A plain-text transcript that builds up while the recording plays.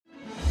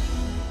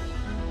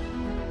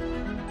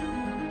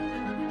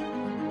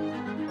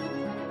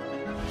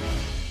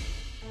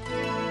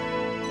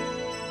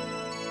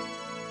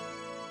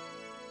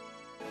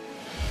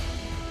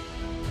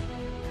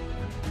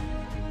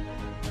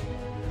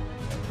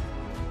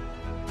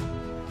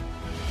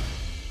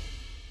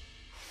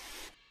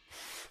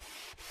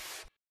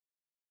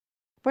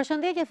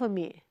Përshëndetje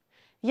fëmijë.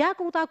 Ja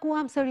ku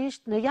takuam sërish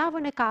në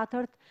javën e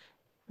 4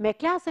 me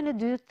klasën e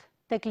 2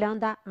 tek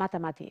lënda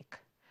matematikë.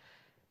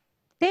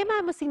 Tema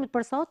e mësimit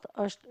për sot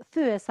është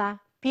thyesa,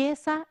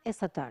 pjesa e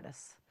së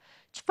tërës.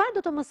 Çfarë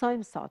do të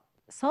mësojmë sot?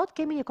 Sot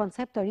kemi një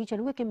koncept të ri që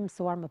nuk e kemi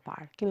mësuar më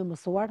parë. Kemi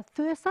mësuar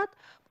thyesat,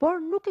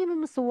 por nuk kemi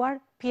mësuar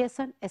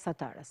pjesën e së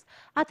tërës.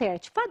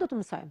 Atëherë, çfarë do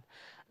të mësojmë?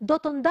 Do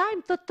të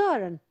ndajmë të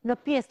tërën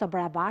në pjesë të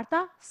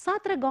barabarta sa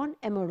tregon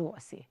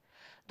emëruesi.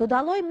 Do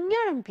dallojmë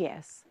njërën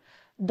pjesë.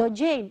 Do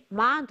gjejmë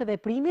me anë të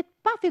veprimit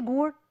pa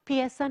figurë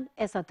pjesën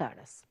e së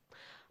tërës.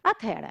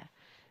 Atëherë,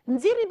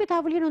 nxirrni mbi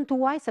tavolinën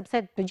tuaj, sepse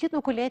të gjithë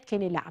në kulet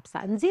keni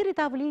lapsa. Nxirri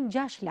tavolinë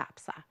 6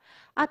 lapsa.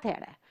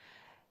 Atëherë,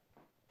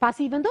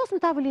 pasi i vendosëm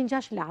tavolinë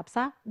 6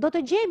 lapsa, do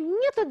të gjejmë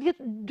një të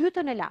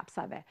dytën e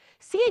lapsave.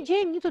 Si e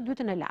gjejmë një të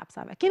dytën e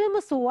lapsave? Kemi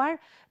mësuar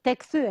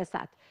tek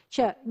thyesat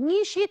që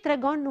njëshi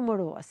tregon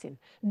numëruesin,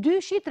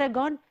 dyshi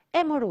tregon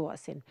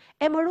emëruesin.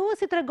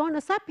 Emëruesi tregon në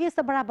sa pjesë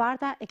të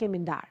barabarta e kemi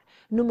ndarë.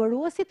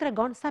 Numëruesi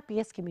tregon sa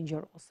pjesë kemi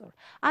ngjyrosur.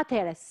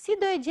 Atëherë, si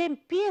do e gjejmë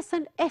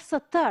pjesën e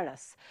së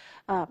tërës?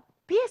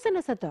 Pjesën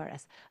e së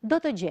tërës do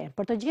të gjejmë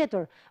për të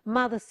gjetur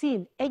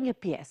madhësinë e një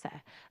pjese.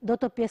 Do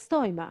të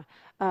pjestojmë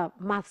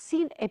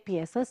madhësinë e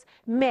pjesës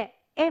me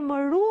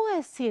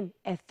emëruesin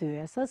e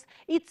thyesës,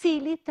 i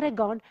cili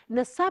tregon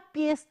në sa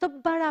pjesë të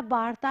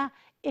barabarta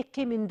e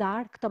kemi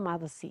ndarë këtë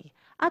madhësi.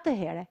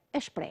 Atëherë e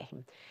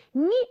shprehim.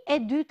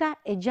 1/2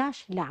 e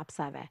 6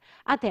 lapsave.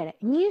 Atëherë,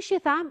 njëshi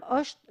tham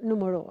është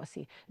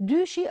numëruesi,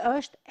 dyshi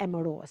është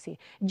emëruesi,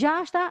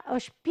 6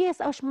 është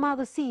pjesë, është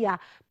madhësia,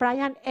 pra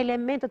janë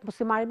elementet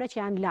mos i marrim që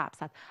janë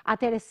lapsat.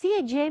 Atëherë si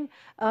e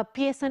gjejmë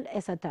pjesën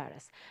e së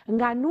tërës?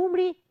 Nga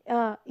numri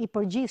i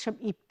përgjithshëm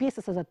i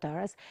pjesës së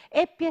tërës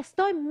e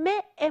pjestojmë me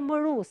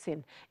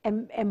emëruesin.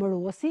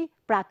 Emëruesi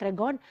pra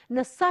tregon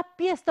në sa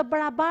pjesë të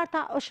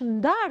barabarta është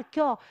ndarë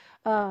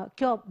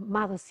kjo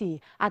madhësi.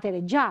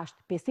 Atëherë 6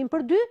 pjesim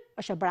për 2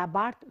 është e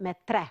barabartë me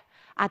 3.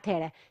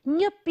 Atëherë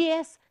një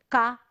pjesë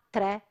ka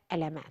 3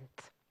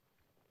 element.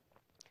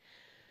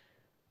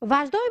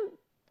 Vazhdojmë.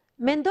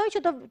 Mendoj që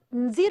do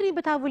nxirrni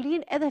në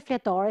tavolinë edhe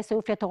fletore, se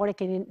ju fletore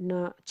keni në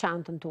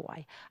çantën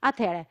tuaj.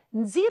 Atëherë,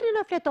 nxirrni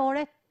në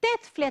fletore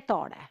 8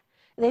 fletore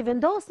dhe i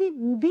vendosni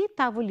mbi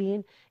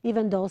tavolinë, i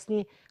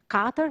vendosni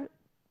 4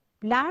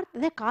 lart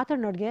dhe 4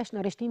 nërgesh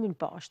në rreshtimin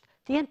poshtë.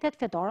 Të jenë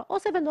 8 fletore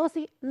ose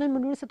vendosni në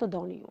mënyrë se të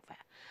doni juve.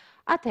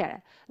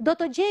 Atëherë, do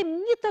të gjejmë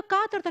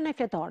 1/4 e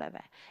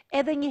fletoreve.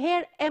 Edhe një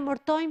herë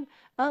emërtojmë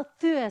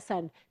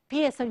thyesën,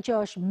 pjesën që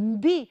është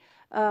mbi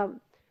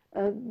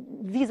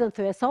vizën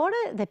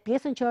thyesore dhe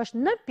pjesën që është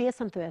në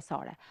pjesën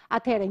thyesore.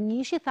 Atëherë,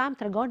 njëshi tham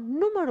tregon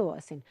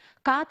numëruesin,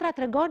 4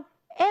 tregon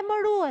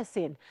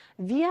emëruesin.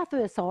 Vija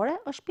thyesore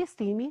është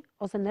pjesëtimi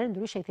ose në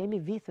ndryshe i themi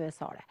vi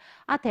thyesore.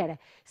 Atëherë,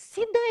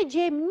 si do e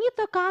gjejmë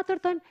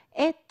 1/4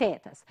 e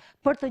 8-ës?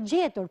 Për të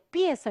gjetur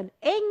pjesën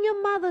e një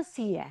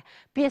madhësie,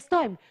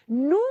 pjestojmë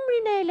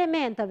numrin e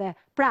elementeve,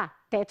 pra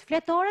 8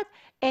 fletoret,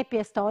 e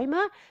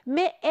pjestojmë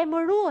me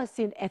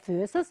emëruesin e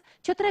thyesës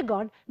që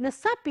tregon në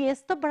sa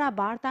pjesë të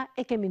barabarta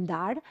e kemi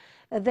ndarë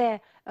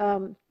dhe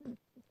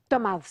të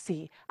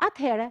madhësi.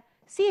 Atëherë,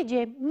 si e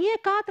gjejmë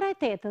 1/4 e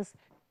 8-ës?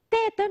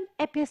 8-ën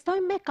e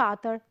pjestojmë me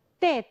 4,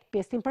 8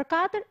 pjestim për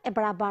 4 e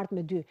barabartë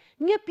me 2.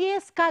 Një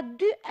pjesë ka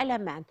 2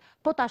 element,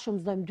 po ta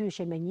shumëzojmë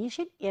dyshin me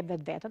njëshin, e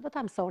vetën, do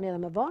ta mësoni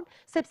edhe më vonë,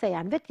 sepse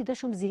janë vetë të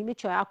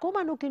shumëzimit që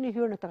akoma nuk keni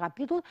hyrë në këtë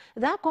kapitull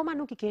dhe akoma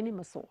nuk i keni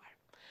mësuar.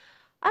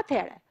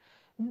 Atëherë,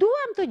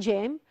 duam të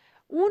gjejmë.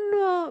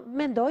 Unë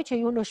mendoj që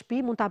ju në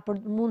shtëpi mund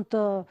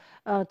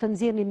të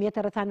nxirrni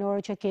mjete rrethanore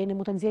që keni,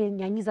 mund të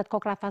nxirrni një 20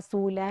 kokra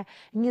fasule,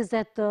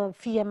 20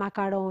 fije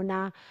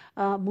makarona,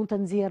 mund të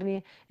nxirrni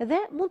dhe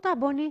mund ta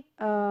bëni,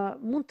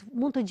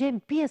 mund të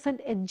gjejmë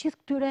pjesën e gjithë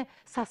këtyre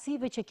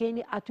sasive që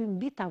keni aty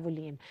mbi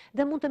tavolinë.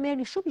 Dhe mund të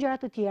merrni shumë gjëra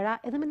të tjera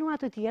edhe menura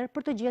të tjera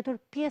për të gjetur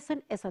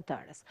pjesën e së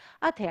tërës.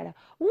 Atëherë,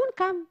 unë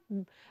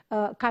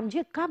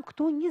kam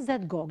këtu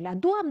 20 gogla.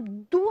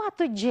 Dua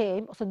të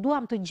gjejmë ose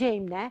duam të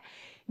gjejmë ne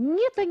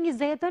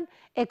 1/20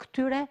 e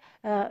këtyre,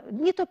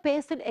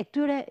 1/5 e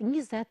këtyre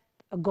 20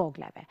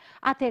 goglave.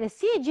 Atëherë,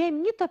 si e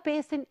gjejmë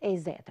 1/5 e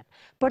 20?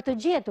 Për të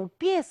gjetur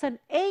pjesën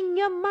e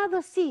një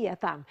madhësie,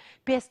 tham,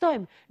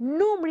 pjestojmë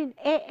numrin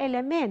e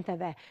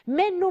elementeve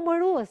me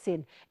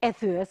numëruesin e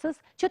thyesës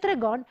që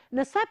tregon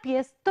në sa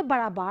pjesë të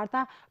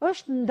barabarta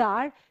është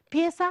ndarë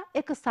pjesa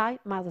e kësaj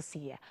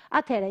madhësie.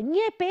 Atëherë,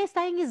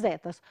 1/5 e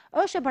 20-ës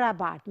është e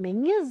barabartë me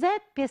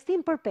 20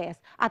 pjestim për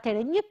 5.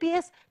 Atëherë, një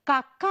pjesë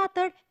ka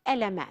 4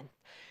 element.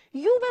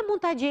 Juve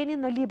mund ta gjeni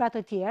në libra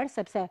të tjerë,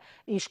 sepse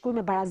i shkruaj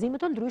me barazime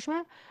të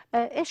ndryshme,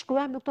 e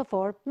shkruajmë në këtë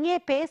formë.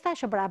 1/5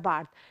 është e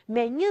barabartë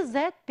me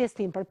 20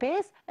 pjestim për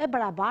 5 e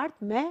barabartë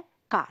me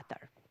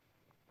 4.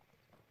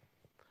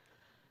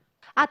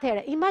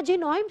 Atëherë,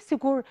 imagjinojmë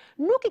sikur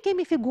nuk i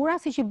kemi figura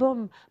si që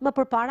bëm më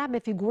përpara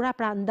me figura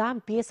pra ndam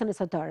pjesën e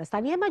së tërës.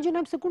 Tani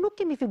imagjinojmë sikur nuk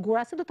kemi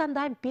figura, si do ta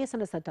ndajmë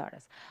pjesën e së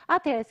tërës.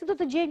 Atëherë, si do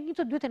të gjejmë 1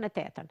 të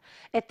 2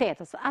 e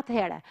tetës.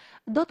 Atëherë,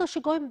 do të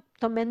shikojmë,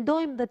 të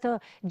mendojmë dhe të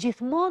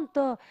gjithmonë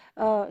të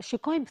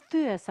shikojmë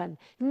thyesën.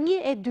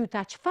 1 e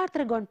 2, çfarë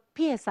tregon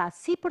pjesa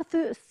si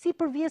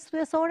për vjes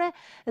thyesore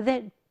dhe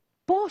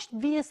poshtë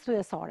vjes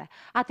thyesore.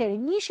 Atëherë,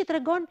 1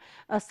 tregon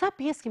sa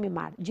pjesë kemi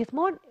marrë,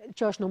 gjithmonë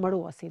që është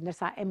numëruesi,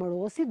 ndërsa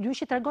emëruesi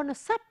 2 tregon në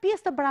sa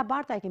pjesë të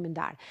barabarta e kemi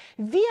ndarë.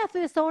 Vija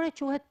thyesore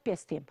quhet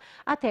pjesëtim.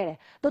 Atëherë,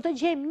 do të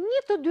gjejmë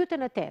 1 të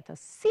 2 e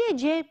tetës. Si e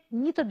gjejmë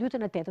 1 të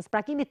 2 e tetës?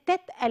 Pra kemi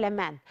 8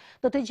 element.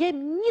 Do të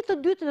gjejmë 1 të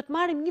 2, do të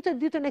marrim 1 të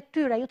 2 e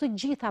këtyre, jo të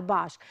gjitha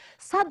bashkë.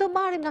 Sa do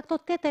marrim nga këto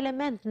 8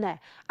 element ne?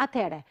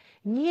 Atëherë,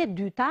 1 e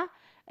 2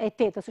 e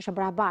tetës është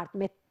barabartë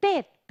me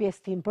 8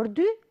 pjesëtim për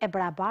 2 e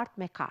barabartë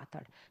me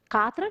 4.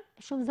 4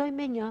 shumëzojmë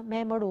me 1,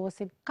 me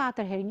emëruesin.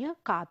 4 herë 1,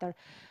 4.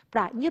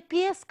 Pra, një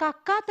pjesë ka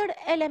 4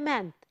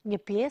 element. Një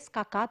pjesë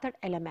ka 4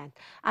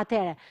 element.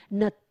 Atëherë,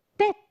 në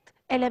 8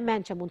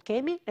 element që mund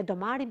kemi, ne do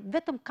marrim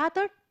vetëm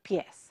 4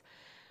 pjesë.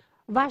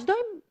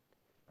 Vazhdojmë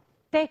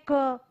tek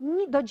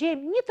do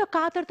gjejmë 1 të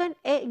 4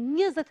 e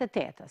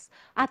 28-ës.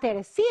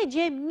 Atëherë, si e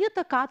gjejmë 1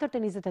 të 4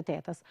 e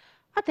 28-ës?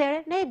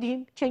 Atëherë, ne e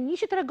dim që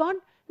 1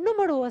 tregon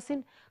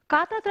numëruesin,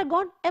 4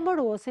 tregon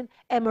emëruesin,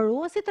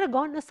 emëruesi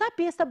tregon në sa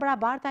pjesë të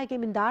barabarta e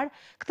kemi ndarë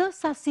këtë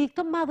sasi,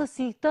 këtë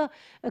madhësi,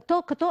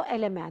 këto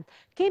element.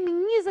 Kemi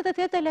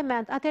 28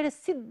 element, atëherë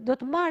si do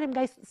të marrim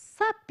nga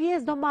sa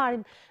pjesë do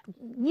marrim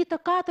 1 të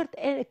 4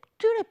 e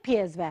këtyre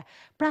pjesëve.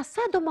 Pra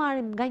sa do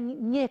marrim nga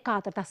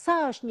 1/4, sa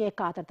është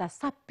 1/4,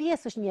 sa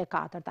pjesë është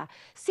 1/4.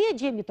 Si e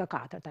gjejmë 1 të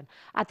 4?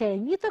 Atëherë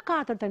 1 të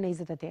 4 e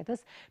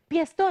 28-ës,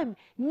 pjestojmë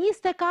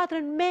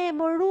 24 me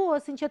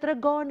emëruesin që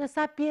tregon në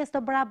sa pjesë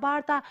të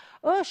barabarta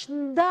është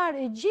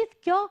ndarë gjithë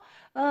kjo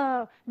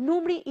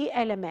numri i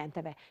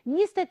elementeve.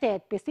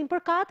 28 pjesëtim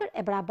për 4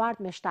 e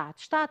barabartë me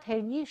 7. 7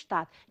 herë 1,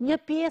 7. Një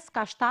pjesë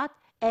ka 7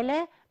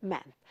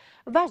 element.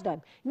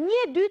 Vazhdojmë. 1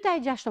 e 2 e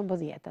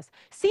 16-ës.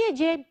 Si e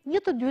gjejmë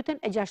 1 të 2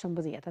 e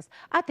 16-ës?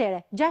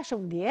 Atëherë,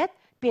 16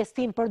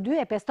 pjesëtim për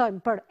 2 e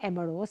pestojmë për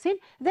emëruesin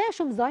dhe e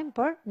shumëzojmë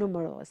për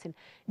numëruesin.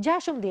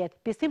 16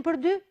 pjesëtim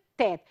për 2,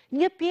 8.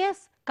 Një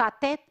pjesë ka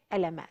 8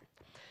 element.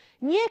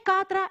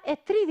 1/4 e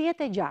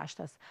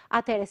 36-ës.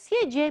 Atëherë, si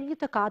e gjejmë 1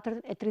 të 4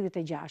 e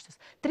 36-ës?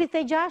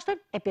 36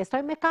 e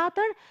pjesojmë me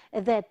 4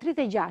 dhe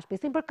 36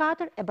 pjesëtim për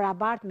 4 e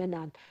barabartë me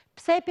 9.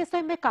 Pse e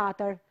pjesojmë me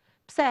 4?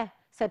 Pse?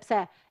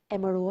 Sepse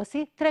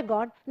emëruesi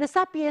tregon në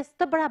sa pjesë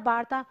të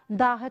barabarta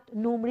ndahet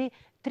numri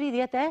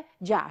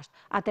 36.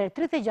 Atëherë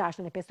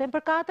 36 e pjesojmë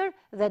për 4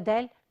 dhe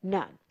del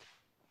 9.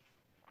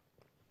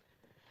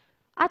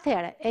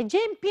 Atëherë, e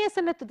gjejmë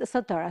pjesën e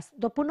së tërës,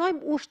 do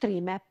punojmë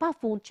ushtrime pa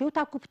fund që ju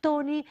ta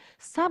kuptoni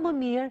sa më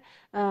mirë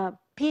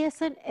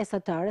pjesën e së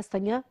tërës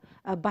të një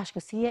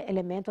bashkësie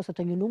element ose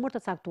të një numër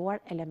të caktuar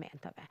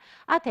elementeve.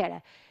 Atëherë,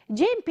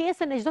 gjejmë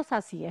pjesën e çdo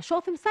sasie,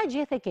 shohim sa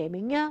gjethe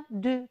kemi, 1,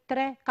 2,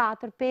 3,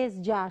 4, 5,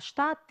 6,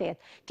 7,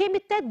 8. Kemi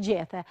 8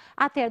 gjethe.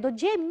 Atëherë, do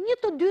gjejmë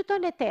 1 të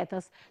 2 e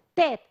tetës.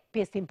 8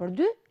 pjesëtim për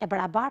 2 e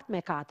barabartë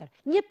me 4.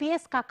 Një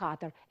pjesë ka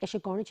 4. E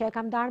shikoni që e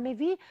kam ndarë me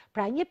vi,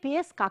 pra një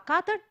pjesë ka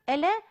 4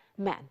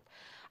 element.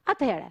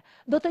 Atëherë,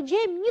 do të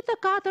gjejmë 1 të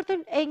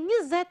 4 e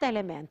 20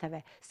 elementeve.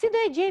 Si do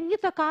e gjejmë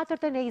 1 të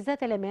 4 e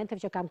 20 elementeve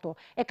që kam këtu?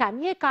 E kam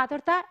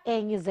 1/4 e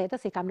 20,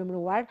 si kam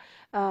numëruar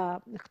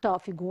këto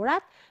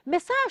figurat, me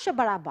sa është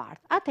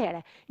barabartë?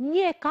 Atëherë,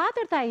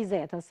 1/4 e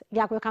 20,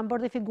 ja ku e kam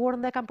bërë dhe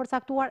figurën dhe kam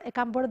përcaktuar, e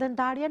kam bërë dhe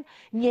ndarjen,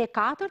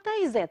 1/4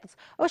 e 20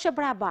 është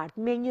barabartë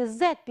me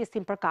 20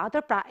 pjesëtim për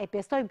 4, pra e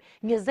pjestojmë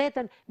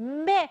 20-ën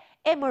me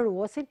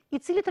emëruesin, i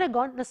cili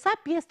tregon në sa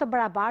pjesë të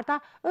barabarta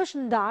është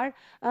ndarë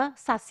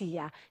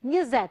sasia.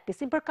 20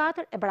 pjesëtim për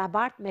 4 e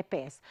barabartë me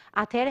 5.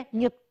 Atëherë,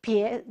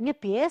 një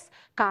pjesë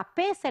ka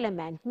 5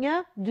 element.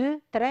 1,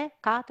 2, 3,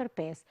 4,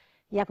 5.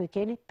 Ja ku i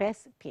keni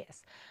 5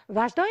 pjesë.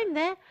 Vazhdojmë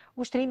dhe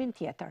ushtrimin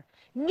tjetër.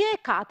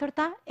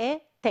 1/4 e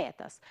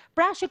 8-ës.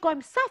 Pra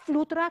shikojmë sa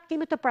flutura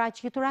kemi të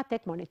paraqitura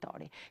tek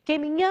monitori.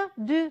 Kemi 1,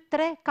 2,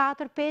 3,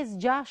 4, 5,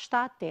 6,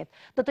 7, 8.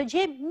 Do të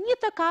gjejmë 1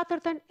 të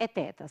 4 e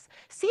 8-ës.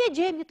 Si e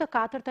gjejmë 1 të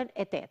 4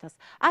 e 8-ës?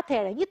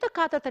 Atëherë, 1 të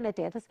 4 e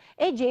 8-ës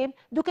e gjejmë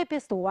duke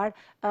pjesëtuar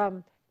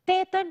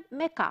 8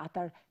 me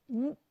 4.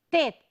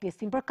 8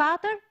 pjesëtim për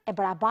 4 e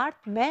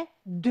barabartë me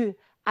 2.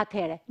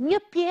 Atëherë, një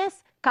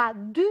pjesë ka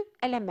 2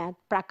 element,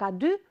 pra ka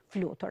 2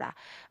 flutura.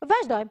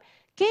 Vazhdojmë.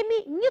 Kemi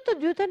 1 të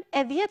 2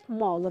 e 10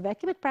 mollëve,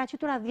 kemi të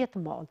paraqitura 10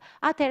 mollë.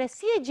 Atëherë,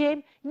 si e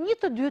gjejmë 1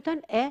 të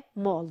 2 e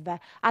mollëve?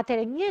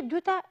 Atëherë, 1 e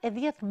 2 e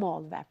 10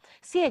 mollëve.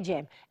 Si e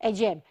gjejmë? E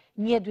gjejmë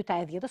 1 e 2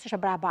 e 10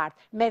 është barabartë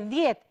me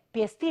 10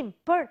 pjesëtim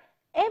për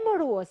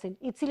emëruesin,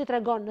 i cili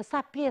tregon në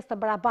sa pjesë të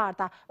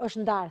barabarta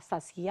është ndarë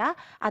sasia.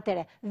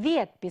 Atëherë,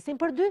 10 pjesëtim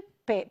për 2,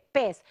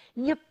 5.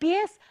 Një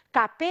pjesë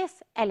ka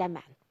 5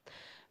 element.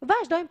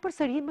 Vazhdojmë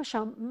përsëri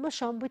më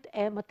shembujt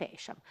e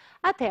mëtejshëm.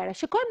 Atëherë,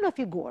 shikojmë në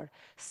figurë.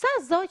 Sa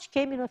zogjë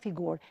kemi në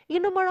figurë?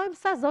 I numërojmë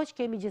sa zogjë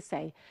kemi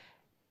gjithsej.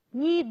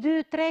 1,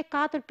 2, 3,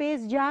 4,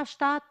 5, 6,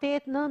 7,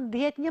 8, 9,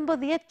 10,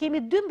 11, kemi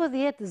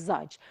 12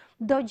 zogj.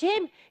 Do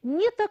gjejmë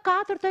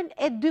 1/4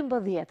 e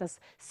 12-ës.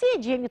 Si e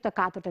gjejmë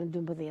 1/4 e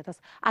 12-ës?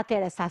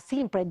 Atëherë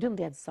sasin për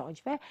 12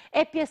 zogjve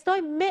e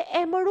pjestojmë me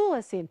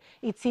emëruesin,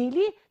 i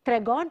cili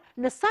tregon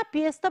në sa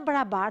pjesë të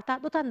barabarta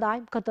do të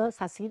ndajmë këtë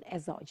sasin e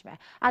zogjve.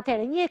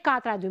 Atëherë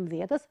 1/4 e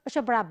 12-ës është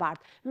e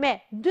barabartë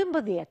me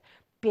 12.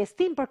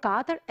 Pjesëtim për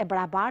 4 e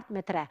barabartë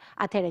me 3.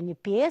 Atëherë një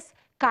pjesë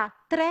ka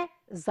 3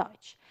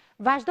 zogj.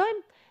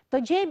 Vazhdojmë të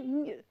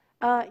gjejmë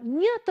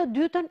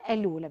 1/2 e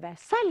luleve.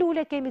 Sa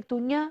lule kemi këtu?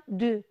 1,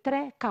 2,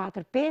 3,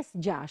 4, 5,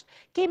 6.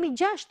 Kemi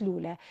 6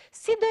 lule.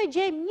 Si do e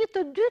gjejmë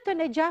 1/2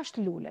 e 6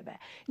 luleve?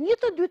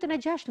 1/2 e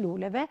 6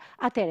 luleve,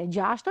 atëherë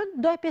 6-ën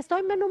do e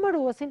pjestojmë me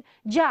numëruesin.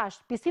 6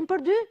 pjesim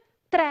për 2,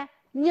 3.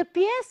 Një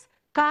pjesë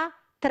ka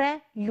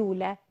 3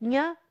 lule.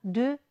 1,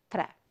 2,